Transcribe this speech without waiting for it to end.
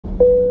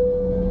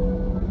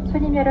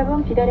손님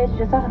여러분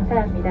기다려주셔서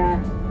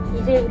감사합니다.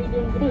 이제 우리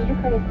비행기는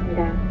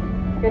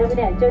이륙하겠습니다.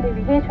 여러분의 안전을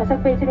위해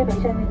좌석 벨트를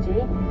매셨는지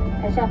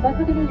다시 한번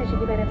확인해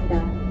주시기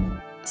바랍니다.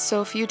 So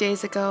a few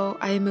days ago,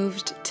 I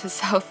moved to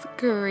South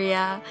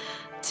Korea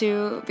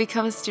to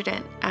become a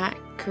student at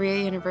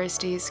Korea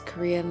University's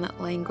Korean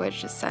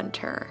Language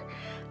Center.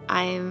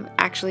 I'm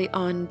actually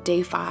on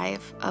day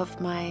 5 of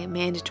my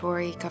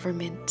mandatory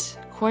government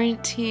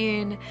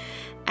quarantine,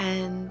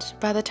 and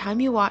by the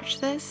time you watch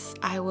this,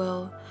 I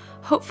will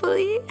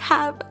hopefully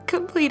have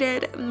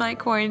completed my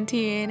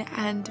quarantine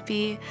and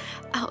be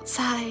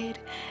outside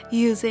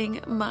using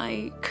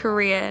my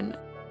Korean.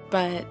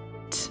 But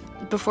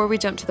before we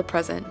jump to the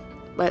present,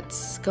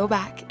 let's go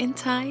back in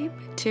time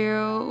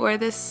to where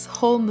this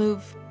whole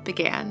move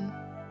began.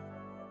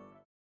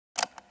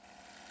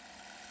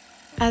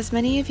 As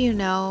many of you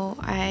know,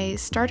 I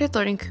started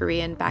learning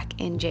Korean back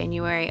in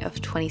January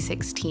of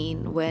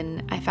 2016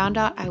 when I found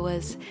out I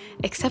was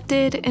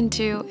accepted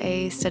into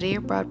a study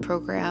abroad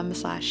program /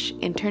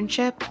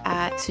 internship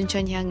at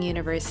Suncheonhyang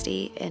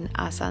University in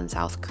Asan,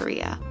 South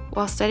Korea.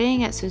 While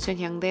studying at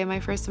Suncheonhyangdae my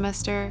first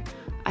semester,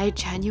 I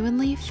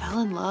genuinely fell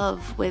in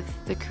love with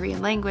the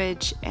Korean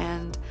language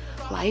and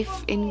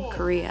life in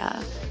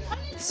Korea.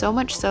 So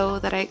much so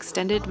that I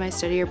extended my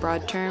study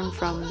abroad term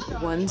from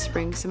 1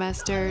 spring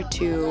semester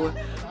to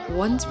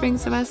 1 spring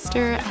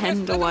semester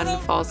and 1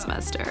 fall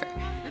semester.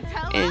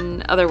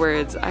 In other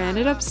words, I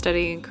ended up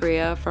studying in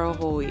Korea for a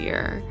whole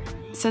year.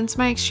 Since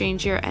my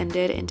exchange year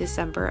ended in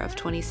December of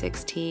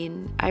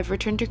 2016, I've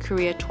returned to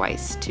Korea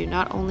twice to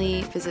not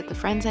only visit the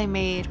friends I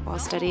made while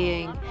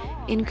studying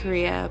in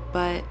Korea,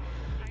 but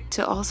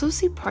to also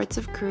see parts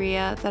of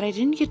Korea that I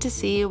didn't get to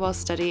see while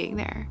studying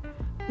there.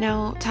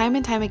 Now, time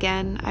and time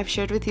again, I've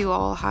shared with you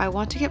all how I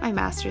want to get my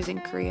master's in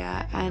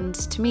Korea, and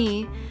to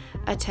me,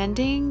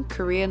 attending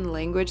Korean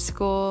language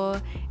school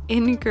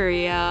in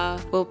Korea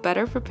will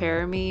better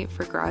prepare me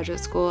for graduate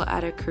school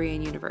at a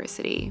Korean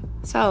university.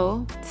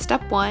 So,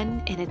 step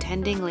 1 in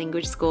attending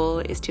language school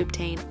is to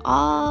obtain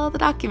all the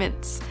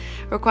documents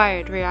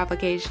required for your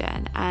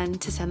application and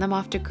to send them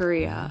off to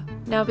Korea.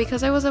 Now,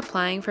 because I was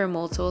applying for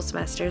multiple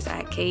semesters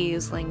at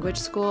KU's language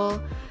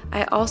school,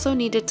 I also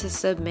needed to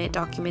submit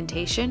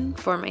documentation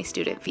for my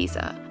student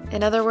visa.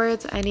 In other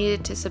words, I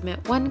needed to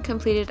submit 1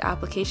 completed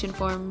application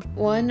form,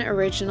 1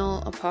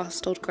 original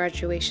apostilled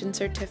graduation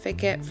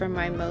certificate from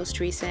my most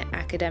recent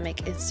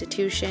academic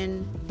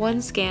institution,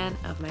 1 scan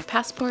of my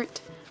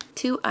passport,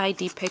 2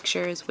 ID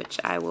pictures, which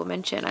I will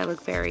mention I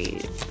look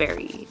very,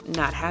 very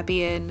not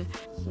happy in,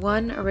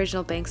 1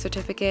 original bank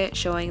certificate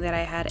showing that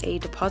I had a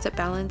deposit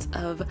balance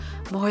of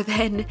more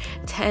than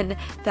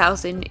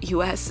 10,000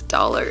 US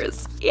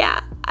dollars.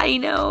 Yeah, I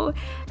know.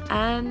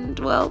 And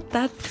well,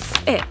 that's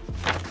it.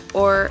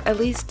 Or at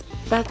least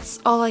that's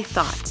all I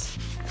thought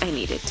I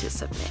needed to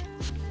submit.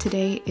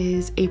 Today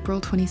is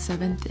April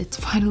 27th. It's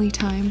finally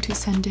time to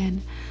send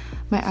in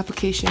my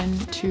application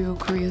to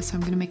Korea, so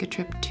I'm gonna make a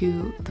trip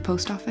to the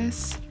post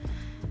office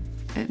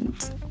and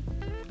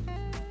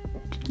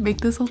make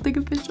this whole thing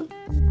official.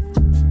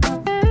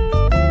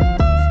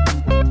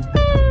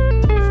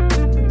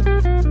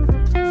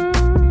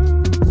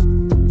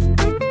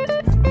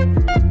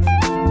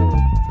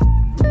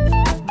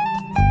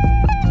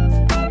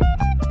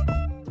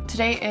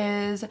 Today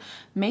is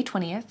May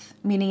 20th,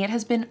 meaning it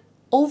has been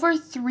over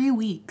 3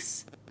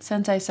 weeks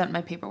since I sent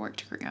my paperwork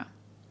to Korea.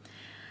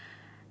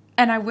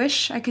 And I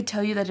wish I could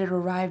tell you that it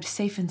arrived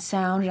safe and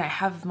sound and I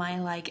have my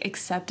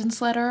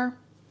acceptance letter,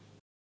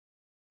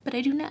 but I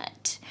do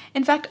not.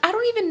 In fact, I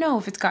don't even know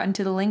if it's gotten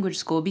to the language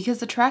school because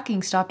the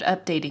tracking stopped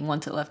updating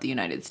once it left the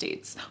United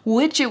States,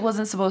 which it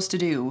wasn't supposed to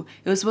do.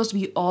 It was supposed to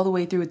be all the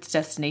way through its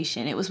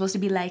destination. It was supposed to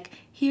be like,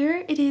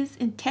 here it is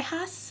in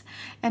Texas,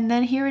 and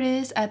then here it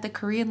is at the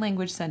Korean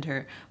Language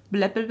Center,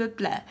 blah, blah, blah,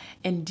 blah.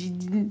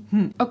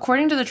 And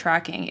according to the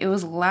tracking, it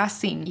was last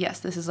seen, yes,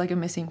 this is like a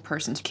missing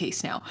persons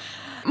case now.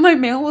 My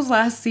mail was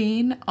last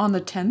seen on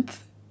the 10th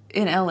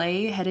in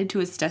LA, headed to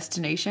its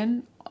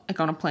destination, like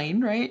on a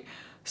plane, right?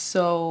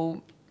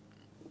 So,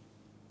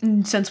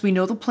 since we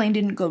know the plane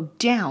didn't go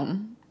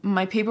down,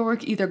 my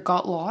paperwork either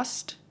got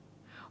lost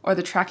or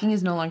the tracking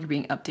is no longer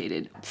being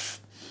updated.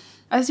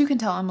 As you can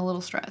tell, I'm a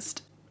little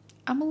stressed.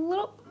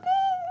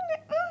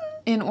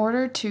 In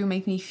order to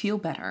make me feel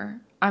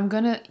better, I'm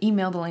gonna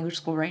email the language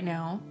school right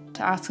now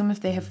to ask them if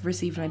they have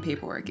received my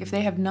paperwork. If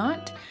they have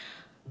not,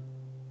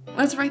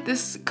 let's write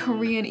this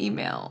Korean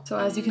email. So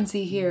as you can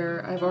see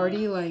here, I've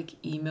already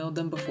emailed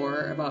them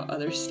before about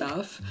other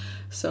stuff.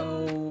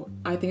 So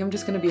I think I'm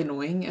just gonna be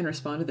annoying and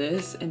respond to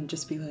this and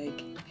just be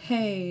like,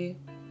 hey,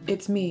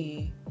 it's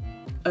me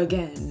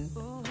again.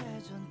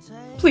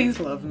 Please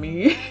love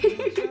me.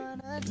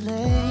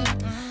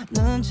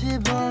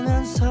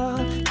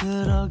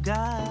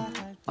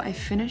 I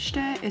finished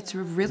it. It's a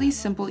really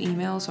simple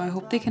email, so I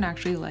hope they can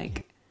actually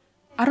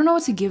I don't know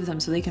what to give them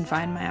so they can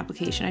find my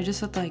application. I just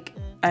said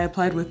I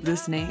applied with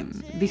this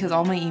name because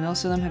all my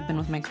emails to them have been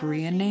with my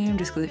Korean name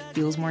just because it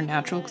feels more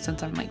natural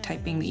since I'm like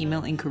typing the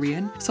email in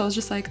Korean. So I was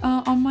just like,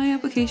 on my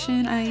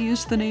application I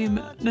used the name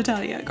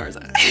Natalia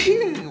Garza.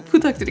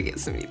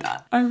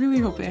 부탁드리겠습니다. I really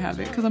hope they have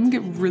it because I'm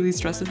gonna get really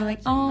stressed if they're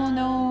like, oh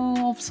no,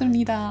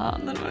 없습니다.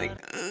 And then I'm like,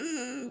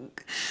 ugh.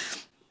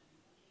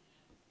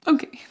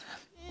 Okay.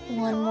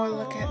 One more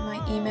look at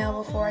my email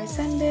before I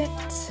send it.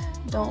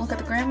 Don't look at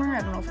the grammar,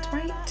 I don't know if it's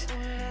right.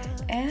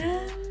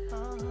 And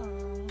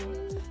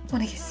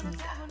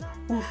보내겠습니다.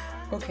 Oof,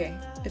 okay,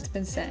 it's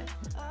been sent.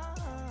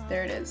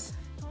 There it is.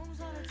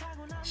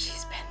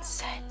 She's been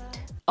sent.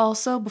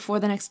 Also, before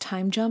the next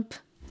time jump,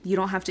 you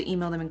don't have to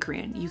email them in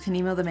Korean. You can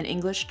email them in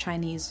English,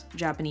 Chinese,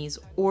 Japanese,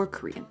 or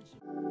Korean.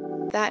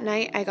 That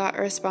night, I got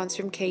a response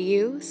from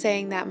KU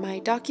saying that my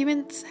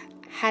documents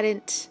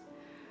hadn't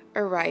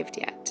arrived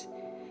yet.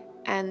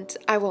 And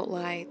I won't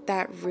lie,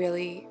 that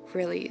really,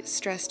 really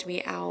stressed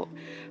me out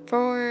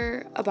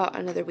for about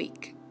another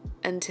week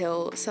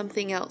until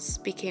something else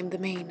became the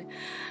main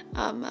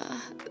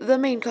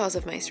cause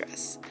of my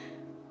stress.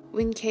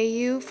 When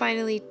KU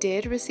finally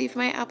did receive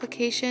my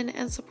application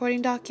and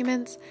supporting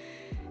documents,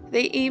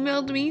 they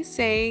emailed me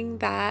saying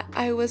that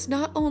I was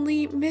not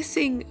only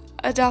missing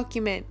a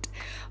document,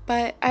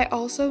 but I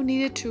also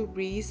needed to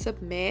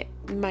resubmit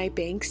my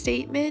bank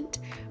statement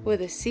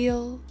with a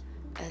seal,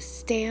 a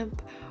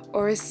stamp,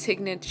 or a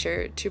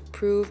signature to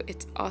prove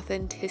its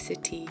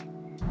authenticity.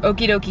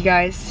 Okie dokie,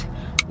 guys.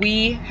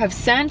 We have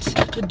sent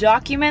the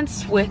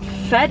documents with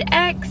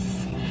FedEx.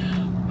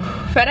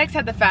 FedEx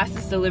had the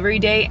fastest delivery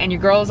date and your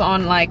girl's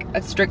on like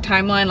a strict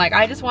timeline. Like,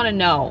 I just want to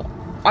know,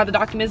 are the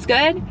documents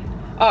good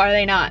or are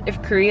they not?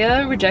 If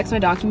Korea rejects my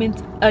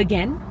documents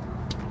again,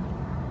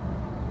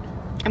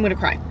 I'm gonna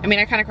cry. I mean,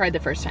 I kind of cried the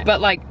first time,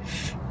 but like,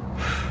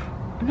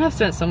 I'm not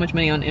spent so much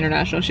money on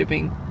international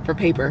shipping for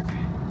paper.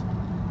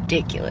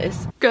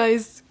 Ridiculous.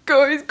 Guys.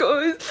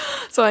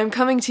 So I'm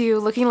coming to you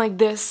looking like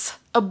this,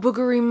 a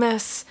boogery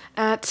mess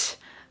at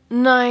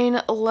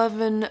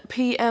 9:11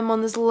 p.m.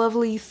 on this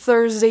lovely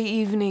Thursday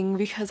evening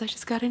because I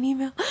just got an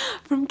email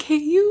from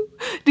KU.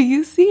 Do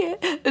you see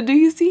it? Do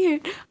you see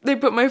it? They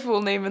put my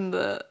full name in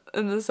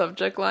the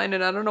subject line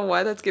and I don't know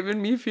why that's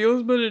giving me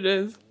feels, but it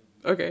is.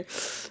 Okay.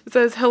 It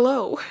says,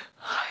 hello.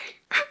 Hi.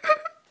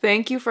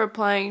 Thank you for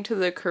applying to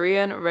the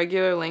Korean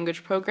regular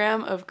language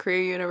program of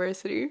Korea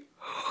University.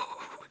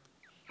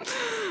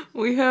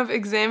 We have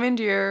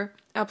examined your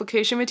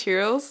application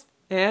materials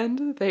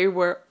and they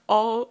were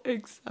all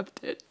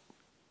accepted.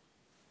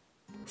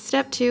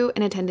 Step 2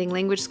 in attending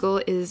language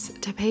school is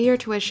to pay your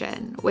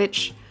tuition,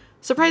 which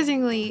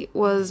surprisingly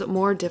was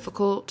more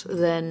difficult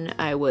than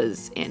I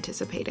was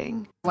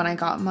anticipating. When I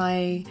got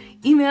my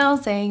email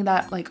saying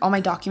that like all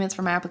my documents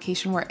for my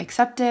application were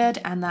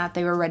accepted and that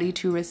they were ready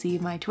to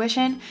receive my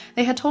tuition,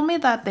 they had told me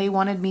that they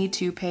wanted me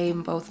to pay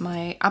both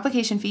my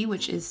application fee,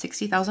 which is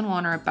 60,000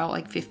 won or about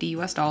like $50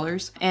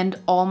 US, and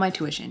all my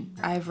tuition.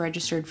 I've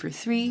registered for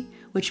 3,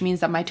 which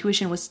means that my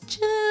tuition was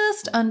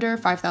just under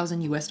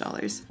 5,000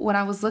 US. When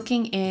I was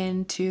looking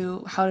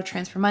into how to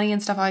transfer money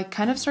and stuff, I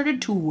kind of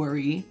started to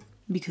worry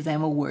because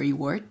I'm a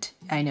worrywart.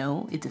 I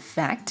know, it's a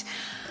fact.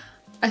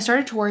 I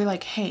started to worry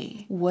like,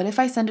 hey, what if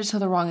I send it to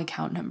the wrong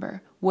account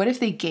number? What if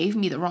they gave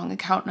me the wrong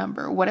account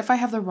number? What if I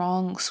have the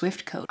wrong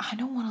SWIFT code? I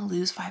don't want to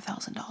lose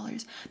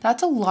 $5,000.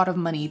 That's a lot of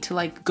money to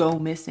like go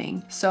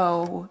missing.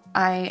 So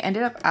I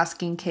ended up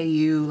asking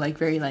KU like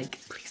very like,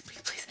 please,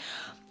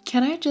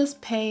 can I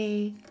just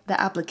pay the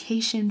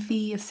application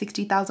fee of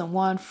 60,000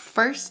 won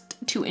first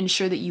to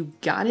ensure that you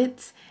got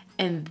it?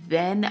 And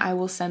then I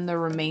will send the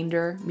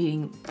remainder,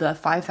 meaning the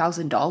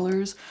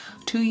 $5,000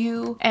 to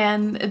you.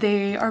 And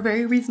they are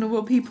very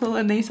reasonable people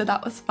and they said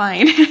that was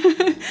fine.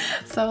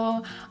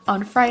 So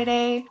on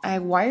Friday, I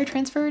wire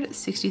transferred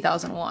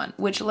 60,000 won,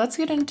 which let's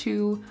get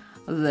into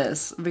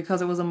this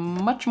because it was a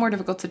much more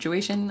difficult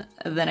situation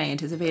than I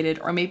anticipated,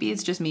 or maybe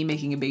it's just me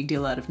making a big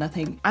deal out of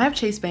nothing. I have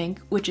Chase Bank,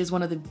 which is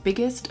one of the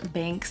biggest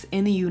banks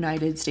in the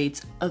United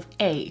States of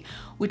A,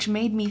 which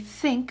made me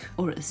think,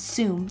 or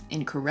assume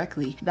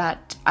incorrectly,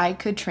 that I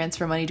could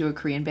transfer money to a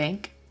Korean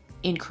bank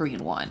in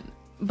Korean won.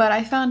 But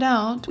I found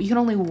out you can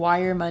only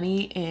wire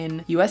money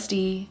in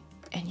USD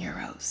and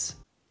euros.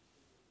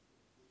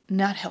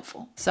 Not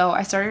helpful. So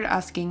I started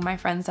asking my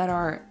friends that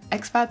are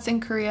expats in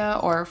Korea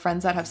or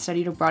friends that have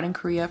studied abroad in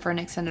Korea for an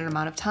extended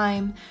amount of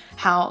time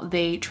how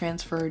they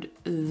transferred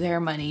their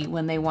money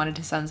when they wanted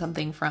to send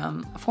something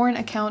from a foreign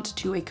account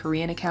to a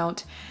Korean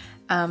account.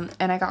 And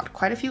I got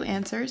quite a few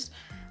answers.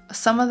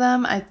 Some of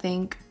them I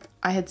think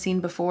I had seen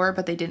before,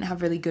 but they didn't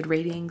have really good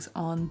ratings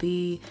on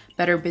the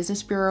Better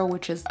Business Bureau,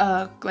 which is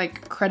a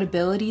like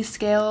credibility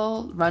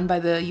scale run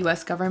by the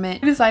US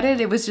government. I decided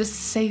it was just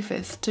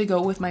safest to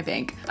go with my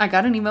bank. I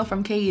got an email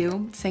from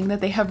KU saying that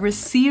they have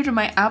received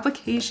my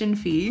application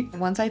fee.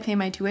 Once I pay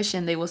my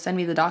tuition, they will send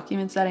me the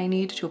documents that I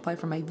need to apply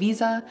for my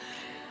visa.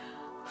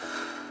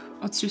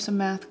 Let's do some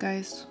math,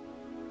 guys.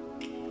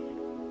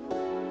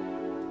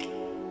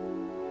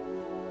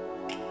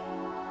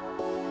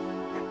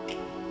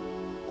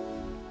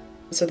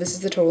 So this is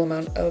the total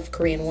amount of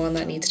Korean won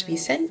that needs to be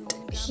sent.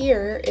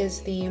 Here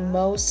is the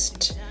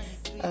most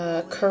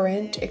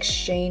current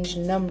exchange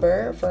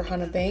number for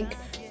Hana Bank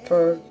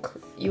for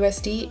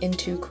USD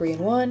into Korean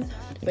won,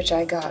 which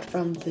I got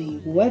from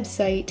the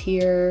website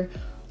here.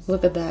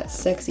 Look at that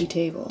sexy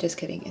table. Just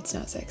kidding, it's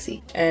not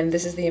sexy. And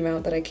this is the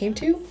amount that I came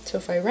to. So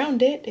if I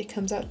round it, it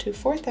comes out to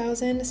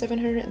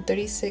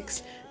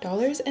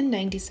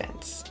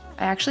 $4,736.90.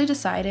 I actually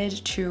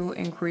decided to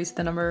increase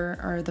the number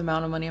or the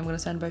amount of money I'm gonna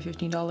send by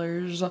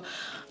 $15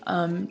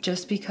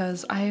 just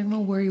because I am a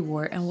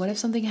worrywart. And what if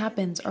something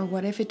happens? Or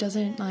what if it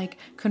doesn't like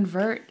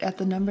convert at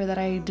the number that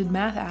I did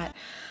math at?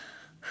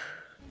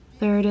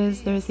 There it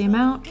is, there's the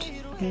amount,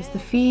 there's the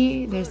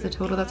fee, there's the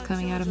total that's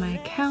coming out of my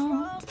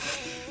account.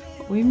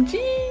 OMG!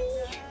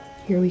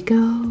 Here we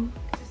go.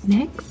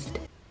 Next.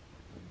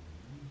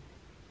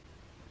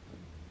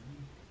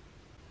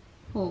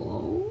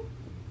 Hello,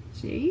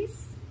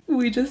 Jace?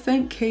 We just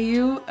sent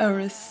KU a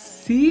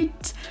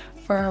receipt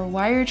for our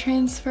wire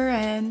transfer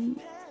and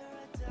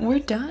we're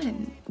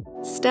done.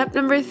 Step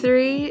number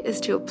 3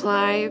 is to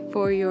apply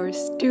for your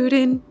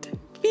student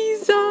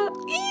visa.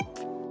 Eep.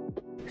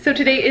 So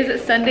today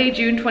is Sunday,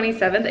 June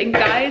 27th, and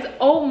guys,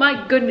 oh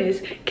my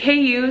goodness,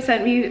 KU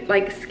sent me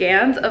like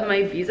scans of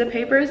my visa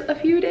papers a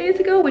few days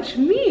ago, which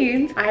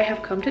means I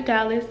have come to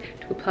Dallas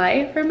to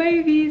apply for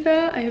my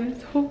visa. I am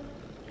so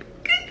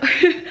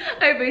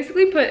I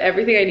basically put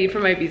everything I need for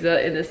my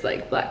visa in this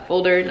like black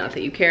folder, not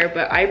that you care,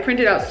 but I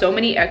printed out so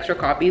many extra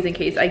copies in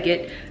case I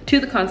get to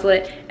the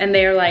consulate and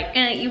they're like,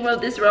 you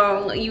wrote this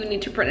wrong, you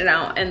need to print it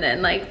out and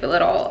then like fill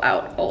it all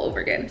out all over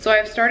again. So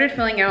I've started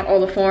filling out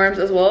all the forms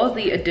as well as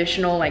the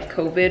additional like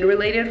COVID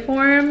related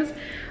forms.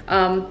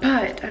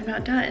 But I'm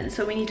not done,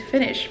 so we need to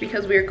finish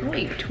because we're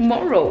going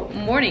tomorrow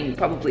morning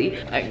probably.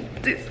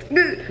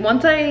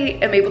 Once I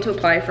am able to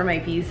apply for my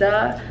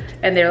visa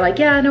and they're like,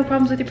 yeah, no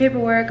problems with your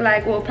paperwork,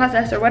 like we'll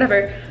process or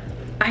whatever,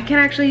 I can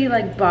actually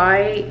like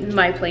buy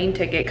my plane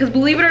ticket, because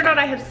believe it or not,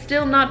 I have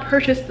still not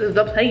purchased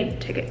the plane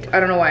ticket.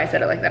 I don't know why I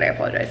said it like that, I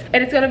apologize.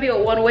 And it's gonna be a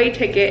one-way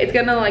ticket. It's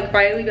gonna like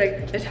finally be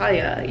like,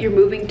 Natalia, you're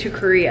moving to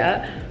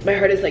Korea. My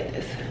heart is like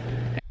this.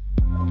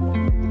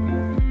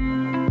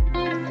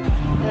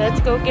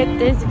 Let's go get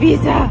this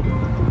visa.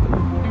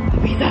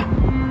 Visa.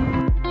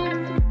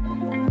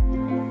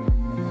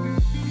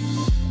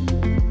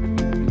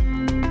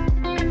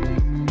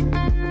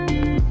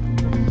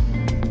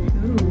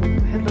 Ooh,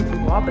 my head looks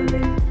wobbly.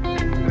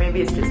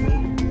 Maybe it's just me.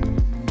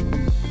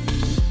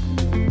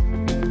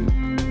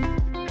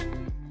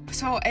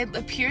 So it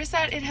appears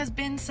that it has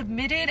been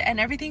submitted and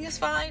everything is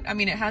fine. I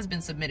mean, it has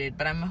been submitted,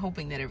 but I'm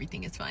hoping that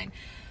everything is fine.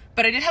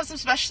 But I did have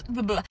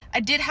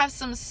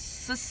some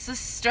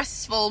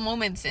stressful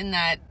moments in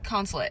that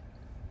consulate.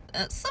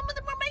 Some of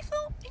them are my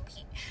fault.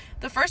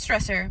 The first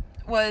stressor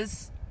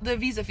was the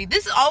visa fee.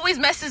 This always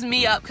messes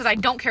me up because I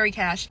don't carry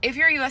cash. If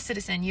you're a US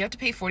citizen, you have to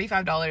pay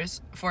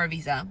 $45 for a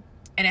visa.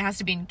 And it has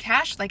to be in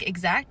cash, like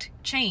exact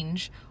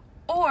change,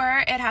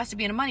 or it has to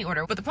be in a money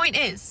order. But the point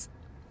is,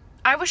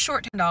 I was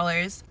short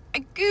 $10.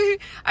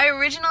 I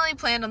originally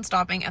planned on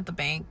stopping at the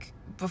bank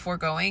before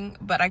going,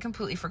 but I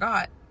completely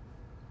forgot.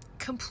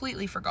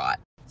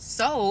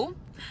 So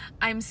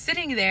I'm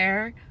sitting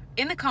there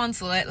in the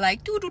consulate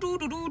like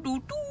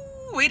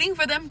waiting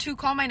for them to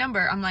call my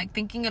number. I'm like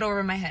thinking it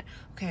over in my head.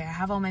 Okay, I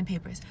have all my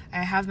papers,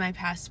 I have my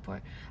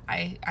passport,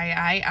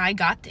 I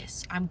got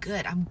this, I'm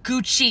good, I'm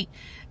Gucci.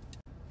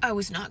 I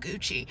was not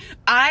Gucci.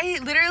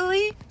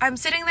 I'm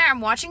sitting there,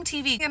 I'm watching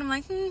TV and I'm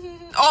like,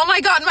 oh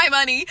my god, my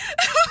money.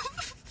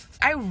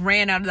 I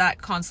ran out of that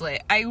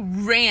consulate. I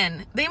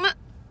ran.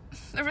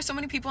 There were so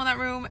many people in that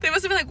room. They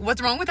must have been like,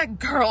 what's wrong with that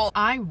girl?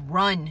 I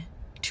run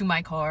to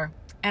my car.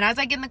 And as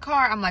I get in the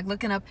car, I'm like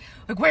looking up,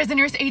 like, where's the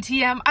nearest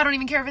ATM? I don't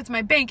even care if it's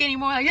my bank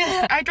anymore. Like,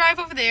 I drive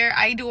over there.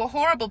 I do a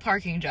horrible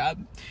parking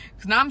job.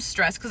 Because now I'm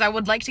stressed because I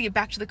would like to get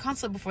back to the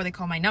consulate before they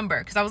call my number.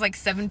 Because I was like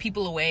 7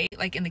 people away,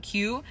 like in the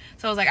queue.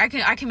 So I was like, I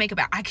can make it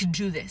back. I can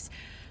do this.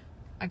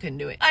 I couldn't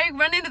do it. I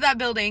run into that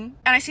building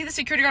and I see the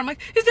security guard. I'm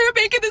like, is there a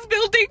bank in this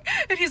building?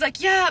 And he's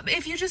like, yeah,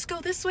 if you just go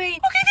this way. Okay,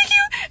 thank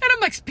you. And I'm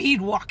like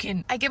speed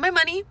walking. I get my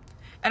money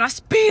and I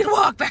speed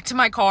walk back to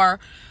my car.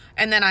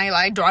 And then I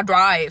like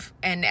drive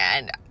and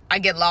I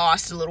get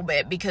lost a little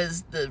bit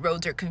because the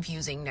roads are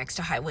confusing next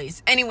to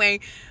highways.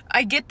 Anyway,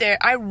 I get there,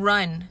 I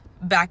run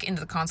back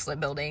into the consulate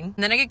building.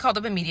 And then I get called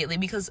up immediately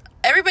because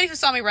everybody who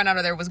saw me run out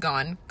of there was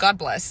gone. God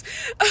bless.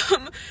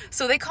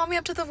 So they call me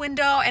up to the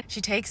window and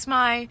she takes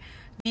my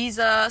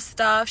visa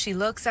stuff. She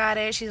looks at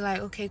it. She's like,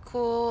 okay,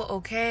 cool.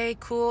 Okay,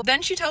 cool.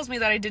 Then she tells me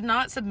that I did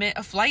not submit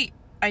a flight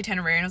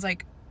itinerary. And I was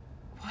like,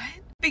 what?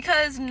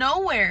 Because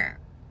nowhere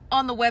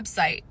on the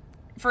website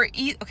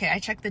okay, I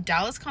checked the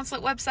Dallas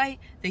consulate website,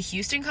 the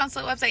Houston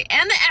consulate website,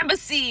 and the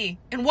embassy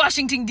in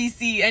Washington,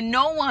 D.C. And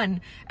no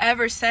one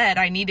ever said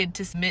I needed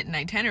to submit an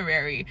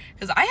itinerary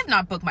because I have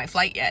not booked my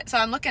flight yet. So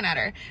I'm looking at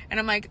her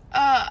and I'm like,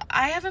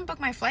 I haven't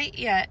booked my flight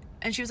yet.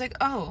 And she was like,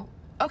 oh,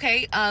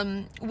 okay,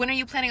 when are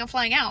you planning on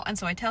flying out? And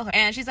so I tell her,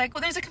 and she's like,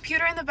 well, there's a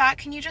computer in the back.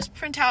 Can you just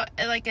print out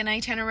like an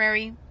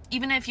itinerary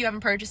even if you haven't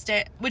purchased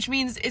it, which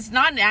means it's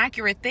not an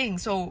accurate thing.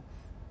 So,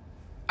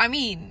 I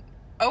mean,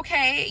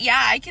 okay,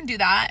 yeah, I can do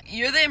that.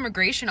 You're the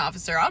immigration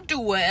officer. I'll do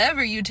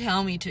whatever you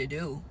tell me to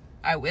do.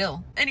 I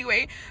will.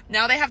 Anyway,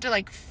 now they have to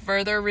like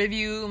further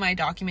review my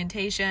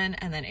documentation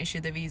and then issue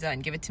the visa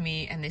and give it to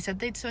me. And they said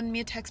they'd send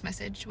me a text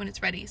message when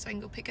it's ready so I can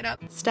go pick it up.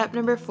 Step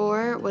number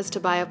 4 was to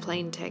buy a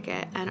plane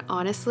ticket. And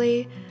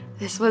honestly,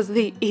 this was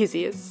the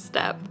easiest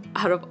step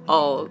out of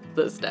all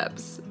the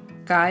steps.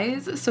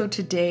 Guys, so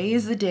today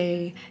is the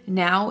day.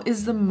 Now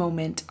is the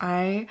moment.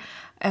 I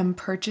am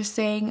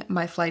purchasing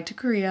my flight to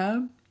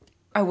Korea.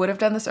 I would have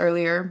done this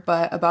earlier,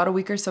 but about a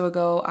week or so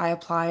ago, I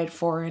applied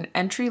for an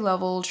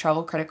entry-level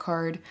travel credit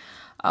card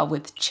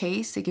with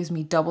Chase. It gives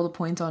me double the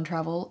points on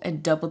travel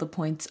and double the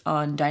points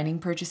on dining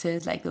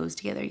purchases, like those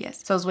together,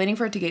 yes. So I was waiting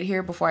for it to get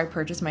here before I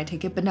purchased my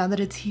ticket, but now that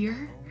it's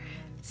here,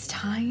 it's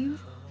time.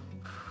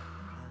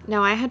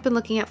 Now, I had been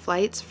looking at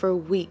flights for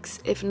weeks,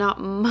 if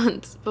not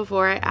months,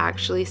 before I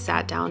actually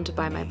sat down to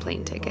buy my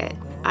plane ticket.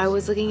 I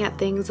was looking at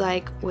things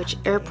like which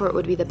airport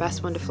would be the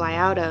best one to fly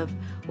out of,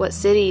 what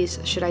cities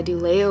should I do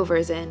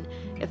layovers in,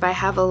 if I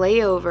have a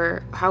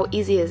layover, how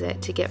easy is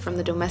it to get from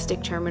the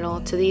domestic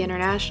terminal to the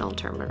international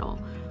terminal?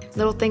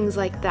 Little things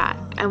like that.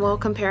 And while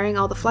comparing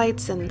all the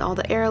flights and all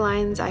the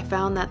airlines, I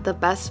found that the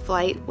best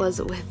flight was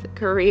with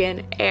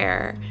Korean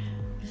Air.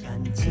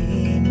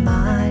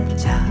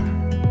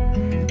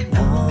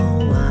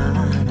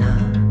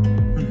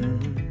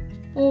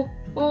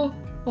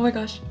 Oh my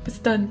gosh, it's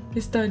done,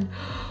 it's done.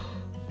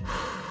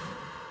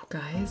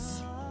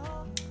 Guys,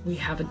 we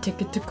have a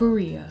ticket to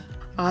Korea.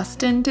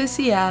 Austin to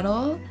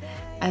Seattle,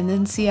 and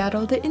then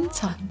Seattle to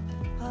Incheon.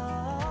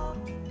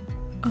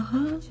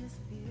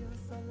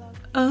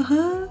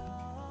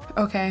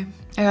 Okay,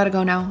 I gotta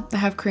go now. I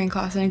have Korean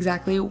class in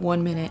exactly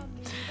 1 minute.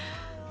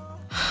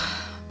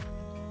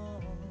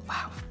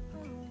 Wow,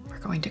 we're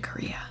going to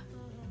Korea.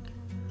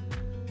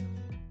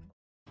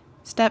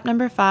 Step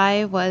number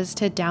 5 was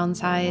to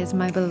downsize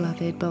my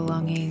beloved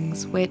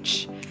belongings,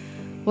 which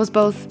was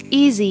both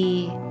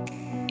easy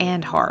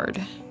and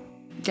hard.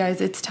 Guys,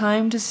 it's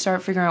time to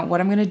start figuring out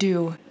what I'm gonna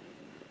do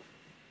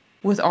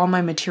with all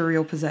my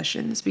material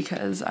possessions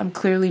because I'm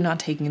clearly not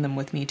taking them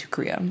with me to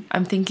Korea.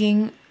 I'm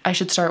thinking I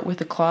should start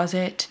with a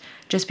closet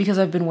just because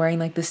I've been wearing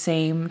like the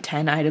same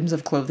 10 items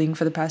of clothing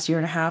for the past year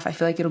and a half. I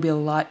feel like it'll be a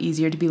lot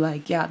easier to be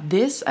like, yeah,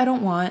 this I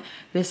don't want,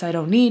 this I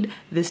don't need,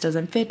 this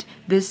doesn't fit,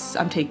 this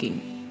I'm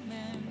taking.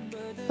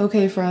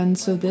 Okay,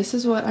 friends, so this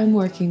is what I'm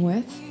working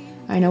with.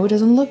 I know it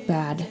doesn't look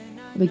bad,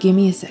 but give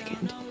me a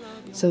second.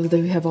 So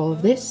we have all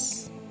of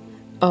this,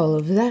 all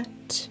of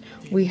that.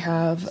 We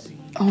have,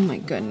 oh my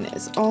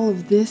goodness, all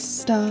of this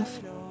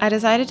stuff. I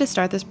decided to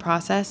start this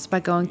process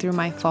by going through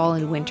my fall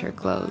and winter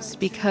clothes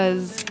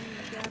because,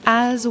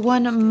 as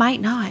one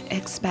might not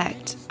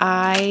expect,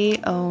 I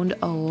owned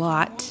a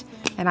lot,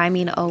 and I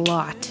mean a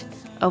lot,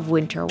 of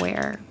winter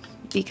wear.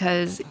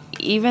 Because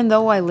even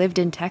though I lived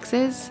in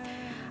Texas,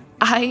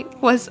 I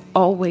was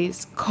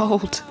always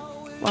cold.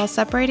 While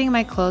separating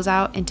my clothes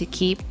out into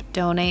keep,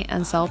 donate,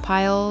 and sell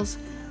piles,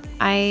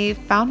 I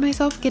found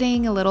myself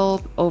getting a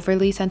little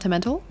overly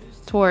sentimental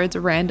towards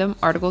random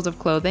articles of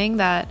clothing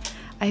that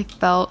I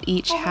felt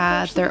each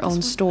had their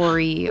own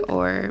story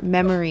or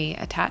memory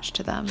attached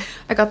to them.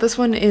 I got this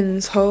one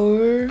in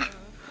Seoul.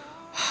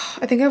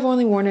 I think I've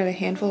only worn it a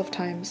handful of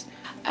times.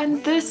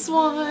 And this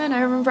one, I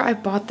remember I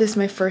bought this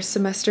my first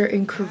semester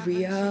in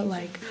Korea,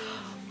 like,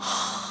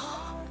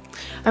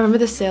 I remember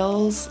the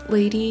sales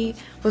lady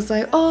was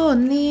like, oh,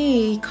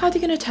 언니, 이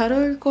cardigan 잘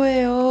어울릴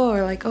거예요,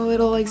 or like, oh,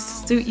 it'll like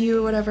suit you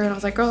or whatever, and I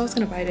was like, girl, I was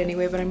gonna buy it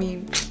anyway, but I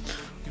mean,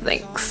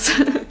 thanks.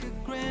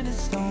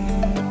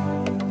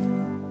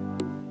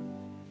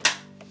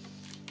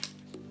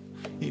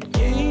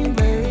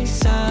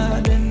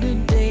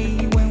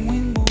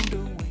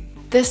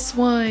 This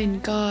one,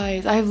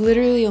 guys, I've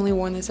literally only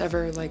worn this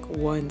ever like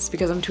once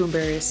because I'm too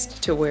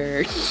embarrassed to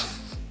wear.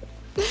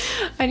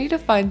 I need to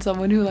find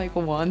someone who like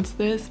wants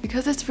this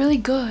because it's really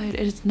good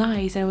and it's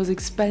nice and it was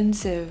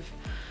expensive.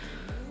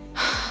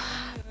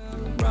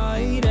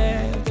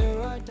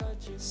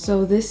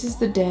 So this is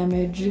the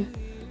damage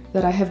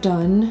that I have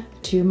done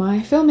to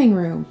my filming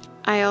room.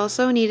 I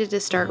also needed to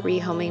start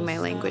rehoming my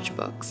language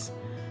books,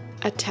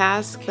 a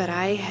task that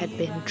I had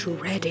been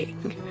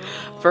dreading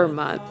for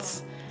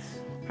months.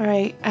 All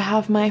right, I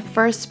have my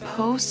first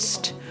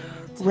post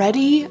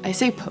ready. I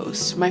say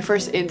post, my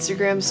first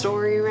Instagram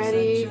story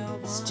ready.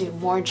 Let's do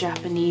more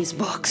Japanese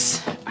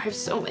books. I have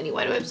so many.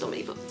 Why do I have so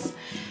many books?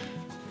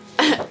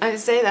 I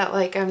say that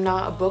like I'm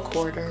not a book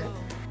hoarder.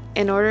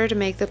 In order to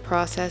make the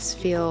process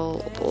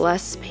feel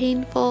less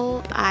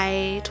painful,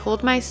 I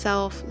told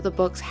myself the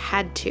books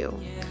had to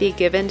be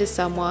given to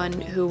someone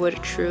who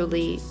would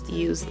truly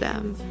use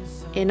them.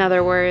 In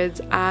other words,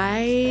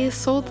 I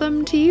sold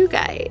them to you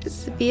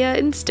guys via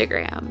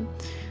Instagram.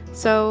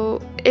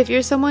 So if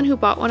you're someone who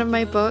bought one of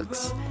my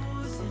books,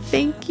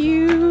 thank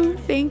you,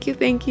 thank you,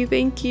 thank you,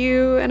 thank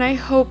you. And I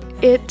hope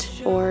it,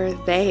 or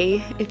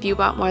they, if you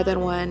bought more than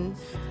one,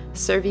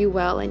 serve you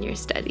well in your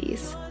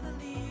studies.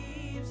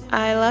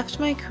 I left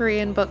my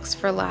Korean books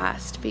for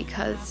last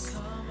because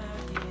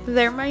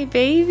they're my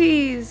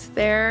babies.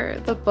 They're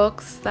the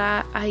books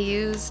that I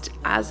used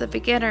as a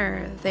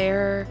beginner.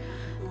 They're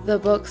the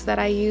books that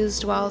I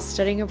used while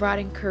studying abroad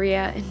in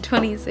Korea in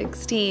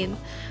 2016.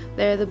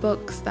 They're the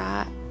books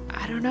that,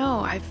 I don't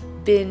know, I've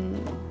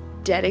been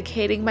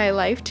dedicating my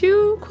life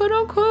to, quote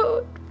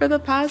unquote, for the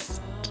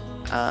past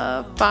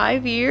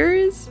 5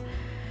 years.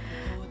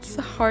 It's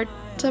hard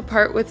to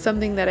part with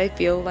something that I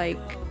feel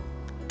like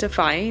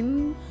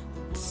defines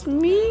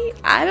me.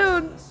 I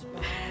don't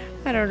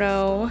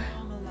know.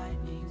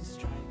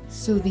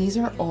 So these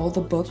are all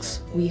the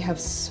books we have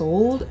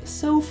sold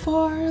so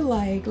far.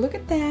 Like, look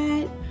at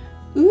that.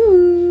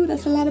 Ooh,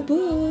 that's a lot of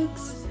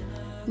books.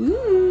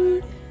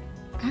 Ooh.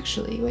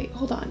 Actually, wait,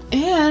 hold on.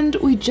 And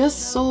we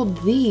just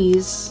sold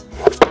these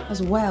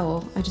as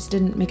well. I just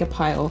didn't make a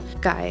pile.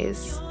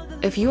 Guys,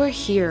 if you are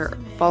here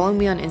following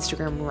me on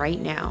Instagram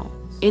right now,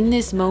 in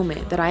this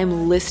moment that I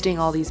am listing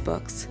all these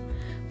books,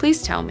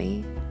 please tell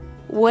me,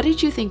 what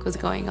did you think was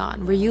going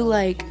on? Were you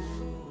like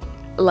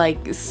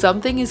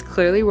something is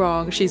clearly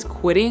wrong, she's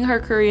quitting her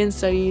Korean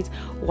studies,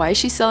 why is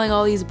she selling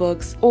all these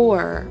books?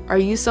 Or are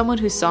you someone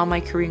who saw my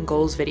Korean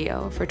goals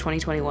video for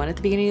 2021 at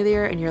the beginning of the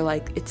year and you're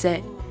like,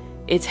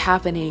 it's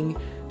happening,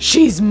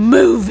 she's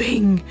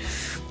moving?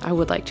 I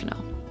would like to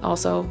know.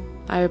 Also,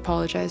 I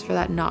apologize for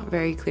that not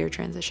very clear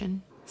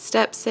transition.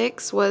 Step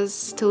 6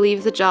 was to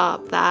leave the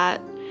job that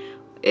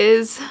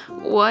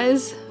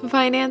was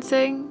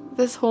financing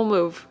this whole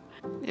move.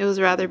 It was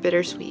rather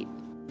bittersweet.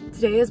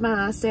 Today is my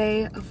last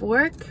day of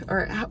work,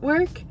 or at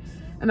work.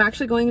 I'm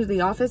actually going to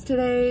the office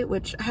today,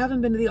 which I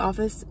haven't been to the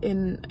office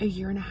in a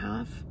year and a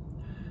half,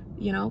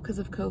 you know, because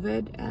of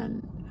COVID.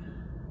 And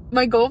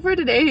my goal for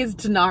today is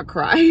to not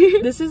cry.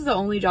 This is the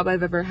only job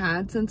I've ever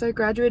had since I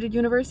graduated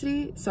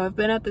university. So I've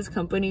been at this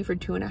company for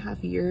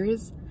 2.5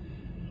 years.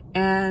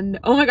 And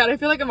oh my God, I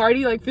feel like I'm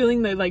already like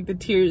feeling the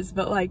tears,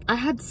 but like I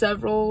had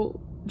several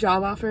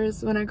job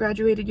offers when I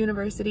graduated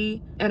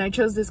university, and I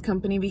chose this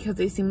company because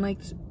they seemed like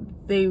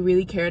they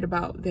really cared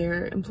about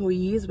their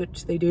employees,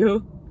 which they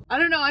do. I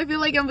don't know, I feel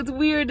like it's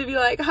weird to be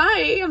like,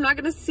 hi, I'm not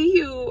gonna see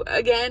you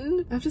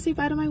again. I have to say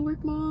bye to my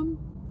work mom.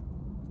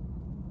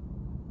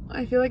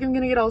 I feel like I'm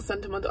gonna get all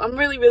sentimental. I'm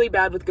really, really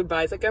bad with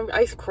goodbyes. Like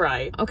I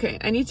cry. Okay,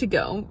 I need to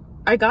go.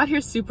 I got here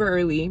super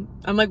early.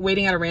 I'm like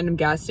waiting at a random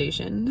gas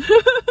station.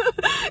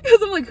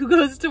 Because I'm like, who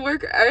goes to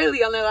work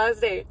early on their last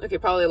day? Okay,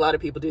 probably a lot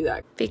of people do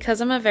that. Because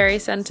I'm a very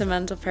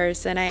sentimental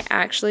person, I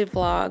actually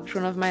vlogged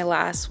one of my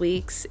last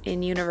weeks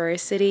in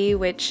university,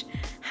 which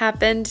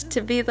happened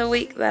to be the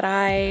week that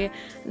I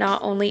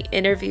not only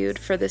interviewed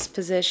for this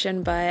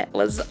position, but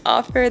was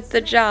offered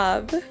the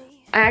job.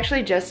 I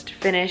actually just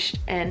finished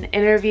an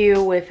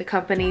interview with a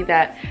company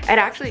that I'd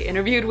actually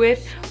interviewed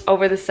with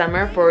over the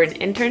summer for an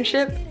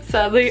internship.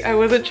 Sadly, I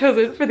wasn't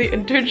chosen for the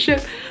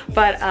internship,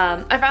 but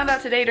I found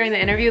out today during the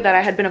interview that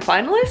I had been a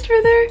finalist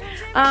for their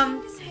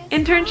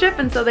internship,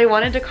 and so they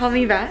wanted to call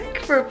me back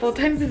for a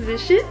full-time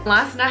position.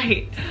 Last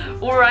night,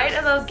 right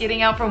as I was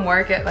getting out from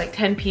work at like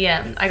 10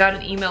 p.m., I got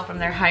an email from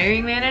their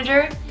hiring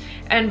manager,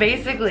 and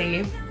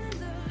basically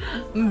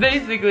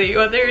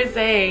what they were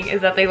saying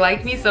is that they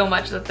like me so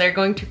much that they're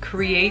going to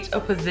create a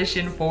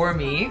position for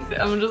me.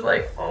 I'm just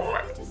like, oh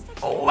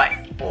my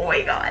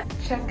God.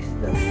 Check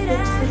the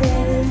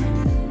today.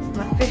 I'm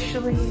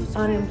officially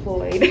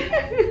unemployed.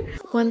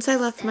 Once I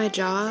left my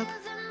job,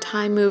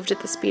 time moved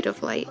at the speed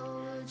of light.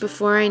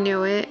 Before I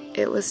knew it,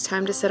 it was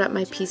time to set up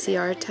my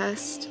PCR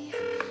test.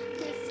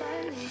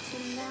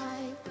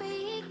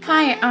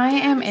 Hi, I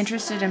am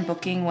interested in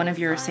booking one of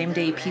your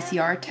same-day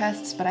PCR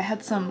tests, but I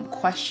had some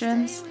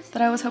questions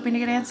that I was hoping to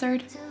get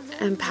answered.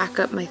 And pack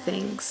up my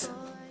things.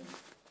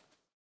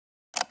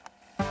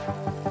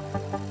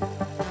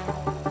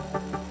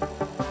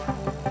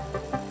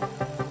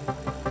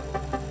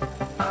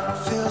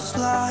 Feels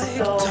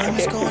like time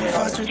is going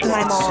faster than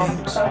it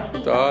seems.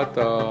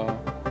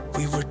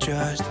 We were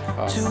just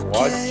two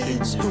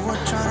kids who were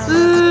trying to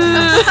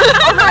live.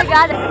 Oh my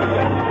God.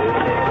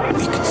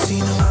 We could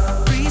see no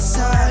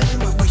side,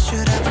 but we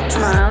should have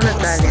tried to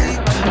fall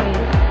asleep.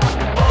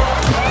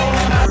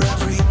 Remember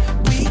every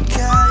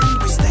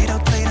weekend we stayed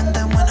up late and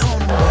then went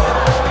home.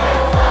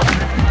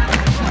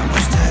 I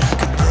wish that I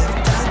could live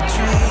that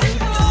dream,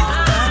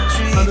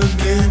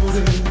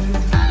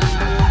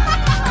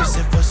 cause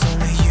it was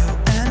only you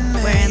and me.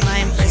 We're in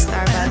line for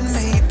Starbucks.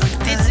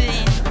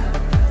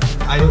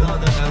 I don't know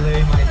that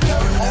LA might be. We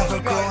were never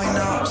growing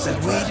up, said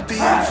we'd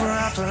be in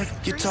forever.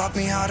 You taught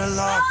me how to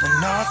love, and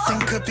nothing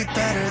could be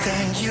better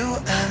than you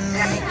and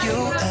me,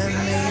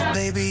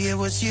 baby, it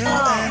was you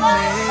and me.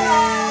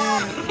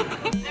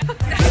 We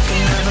can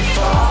never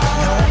fall,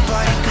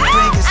 nobody could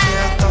break us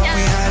here. I thought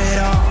we had it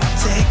all.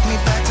 Take me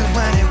back to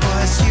when it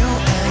was you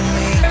and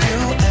me,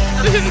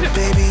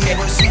 baby, it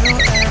was you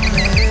and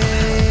me.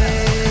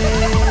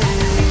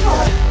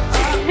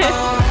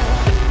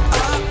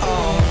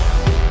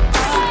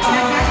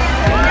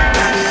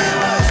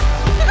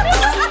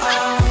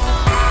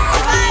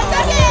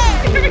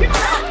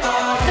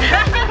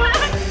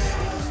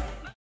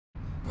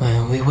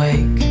 When we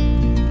wake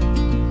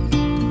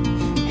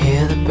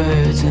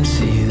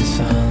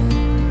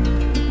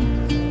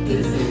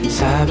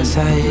Side by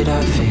side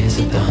our fears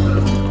are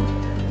done.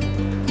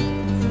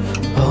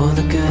 All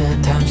the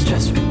good times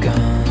just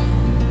begun.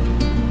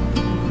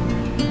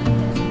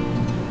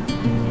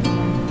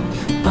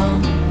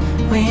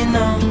 We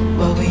know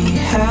what we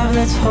have,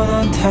 let's hold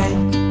on tight.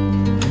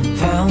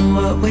 Found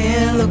what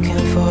we're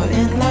looking for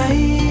in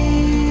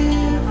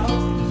life.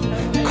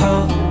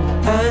 Call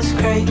us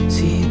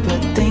crazy,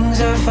 but things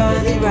are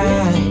finally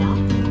right.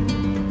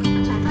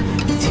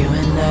 With you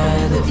and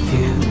I, the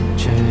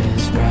future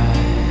is bright.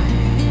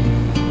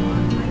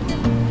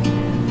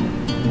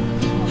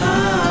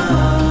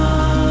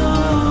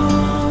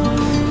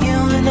 You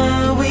and I,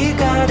 we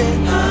got it.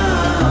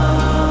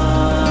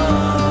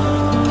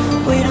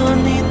 We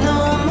don't need no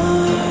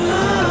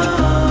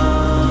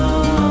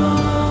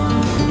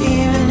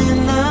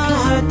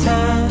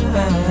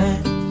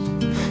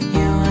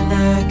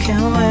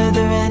can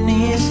weather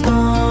any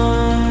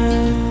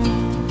storm.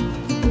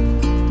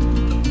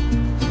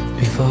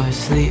 Before I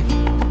sleep,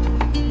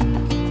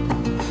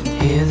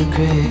 hear the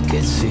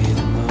crickets, see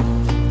the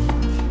moon.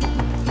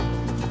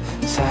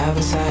 Side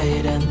by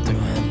side and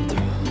through